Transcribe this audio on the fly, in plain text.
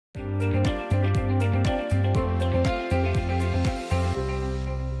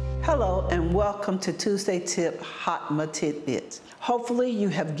and welcome to Tuesday Tip HOTMA Tidbits. Hopefully you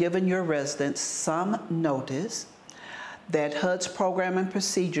have given your residents some notice that HUD's program and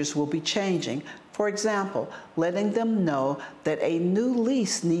procedures will be changing. For example, letting them know that a new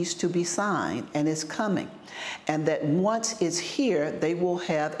lease needs to be signed and is coming, and that once it's here, they will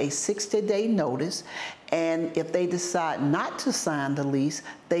have a 60-day notice, and if they decide not to sign the lease,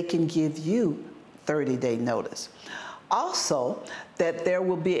 they can give you 30-day notice. Also, that there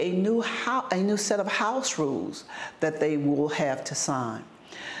will be a new set of house rules that they will have to sign.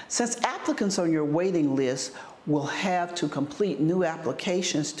 Since applicants on your waiting list will have to complete new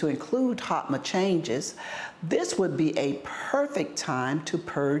applications to include HOTMA changes, this would be a perfect time to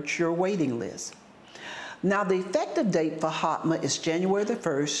purge your waiting list. Now, the effective date for HOTMA is January the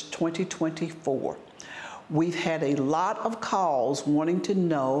 1st, 2024. We've had a lot of calls wanting to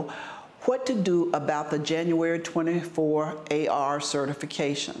know what to do about the January 24 AR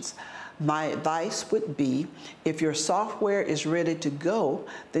certifications. My advice would be, if your software is ready to go,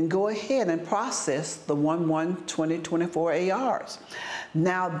 then go ahead and process the 1/1/2024 ARs.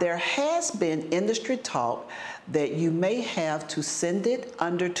 Now, there has been industry talk that you may have to send it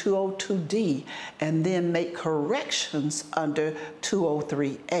under 202D and then make corrections under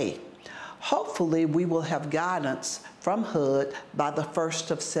 203A. Hopefully, we will have guidance from HUD by the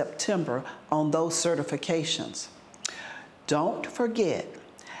 1st of September on those certifications. Don't forget,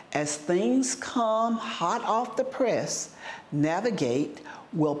 as things come hot off the press, Navigate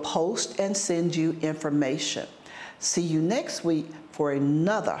will post and send you information. See you next week for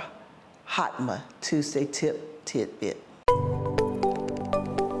another HOTMA Tuesday Tip Tidbit.